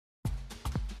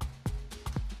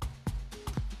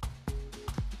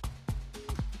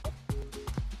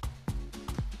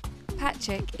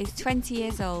Patrick is 20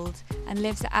 years old and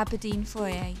lives at Aberdeen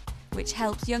Foyer, which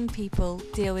helps young people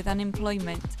deal with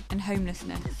unemployment and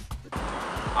homelessness.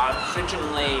 I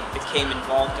originally became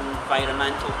involved in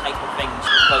environmental type of things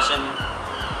because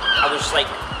I was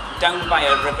down by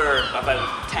a river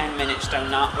about 10 minutes down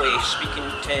that way speaking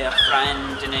to a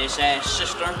friend and his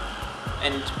sister,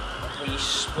 and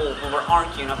we were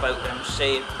arguing about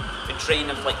the drain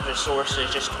of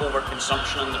resources, just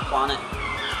overconsumption on the planet.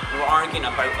 We were arguing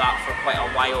about that for quite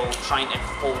a while,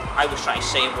 I was trying to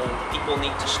say, well, people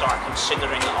need to start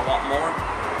considering it a lot more.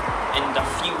 And a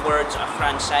few words a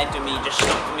friend said to me just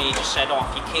stuck to me. He just said, oh,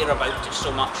 if you care about it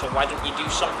so much, well, why don't you do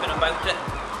something about it?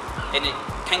 And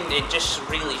it just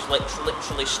really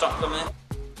literally stuck with me.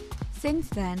 Since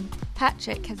then,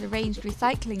 Patrick has arranged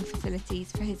recycling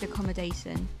facilities for his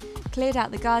accommodation, cleared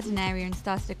out the garden area and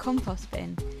started a compost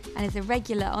bin, and is a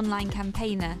regular online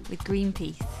campaigner with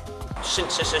Greenpeace.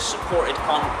 Since it's a supported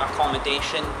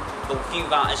accommodation, they'll view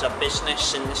that as a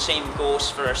business, and the same goes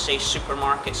for, say,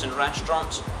 supermarkets and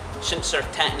restaurants. Since they're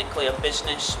technically a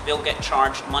business, they'll get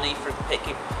charged money for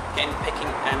picking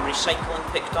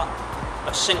recycling picked up.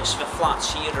 But since the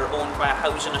flats here are owned by a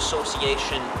housing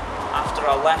association, after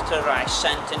a letter I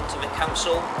sent into the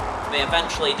council, they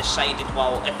eventually decided,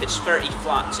 well, if it's 30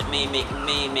 flats, it may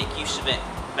make use of it,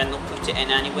 then they'll put it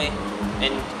in anyway.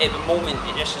 And at the moment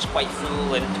it just is quite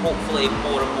full, and hopefully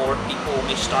more and more people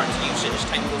may start to use it as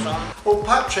time goes on. Well,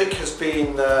 Patrick has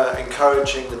been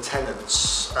encouraging the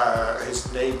tenants,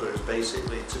 his neighbours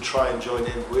basically, to try and join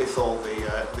in with all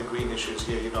the green issues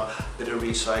here, you know, a bit of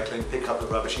recycling, pick up the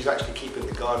rubbish. He's actually keeping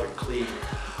the garden clean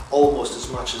almost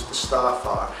as much as the staff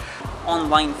are.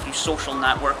 Online through social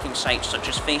networking sites such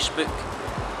as Facebook,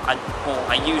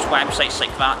 I use websites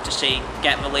like that to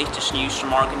get the latest news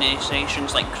from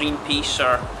organisations like Greenpeace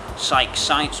or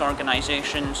science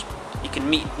organisations. You can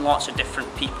meet lots of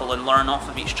different people and learn off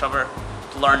of each other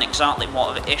to learn exactly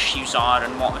what the issues are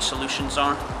and what the solutions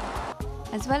are.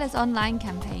 As well as online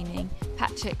campaigning,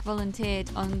 Patrick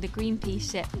volunteered on the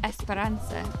Greenpeace ship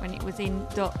Esperanza when it was in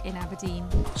dock in Aberdeen.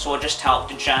 So I just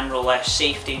helped in general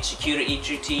safety and security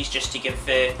duties, just to give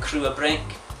the crew a break.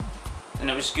 And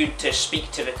it was good to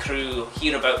speak to the crew,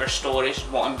 hear about their stories,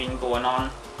 what had been going on.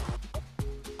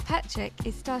 Patrick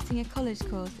is starting a college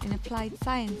course in applied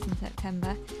science in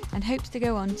September and hopes to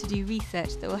go on to do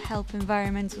research that will help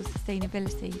environmental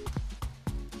sustainability.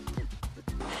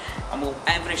 And well,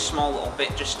 every small little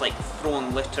bit, just like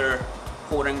throwing litter,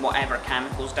 pouring whatever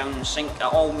chemicals down the sink, it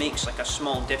all makes a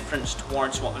small difference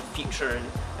towards what the future and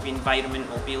the environment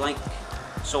will be like.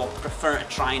 So I prefer to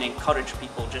try and encourage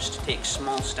people just to take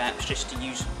small steps, just to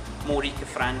use more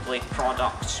eco-friendly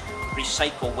products,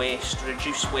 recycle waste,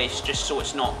 reduce waste, just so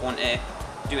it's not going to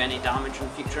do any damage in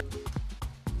the future.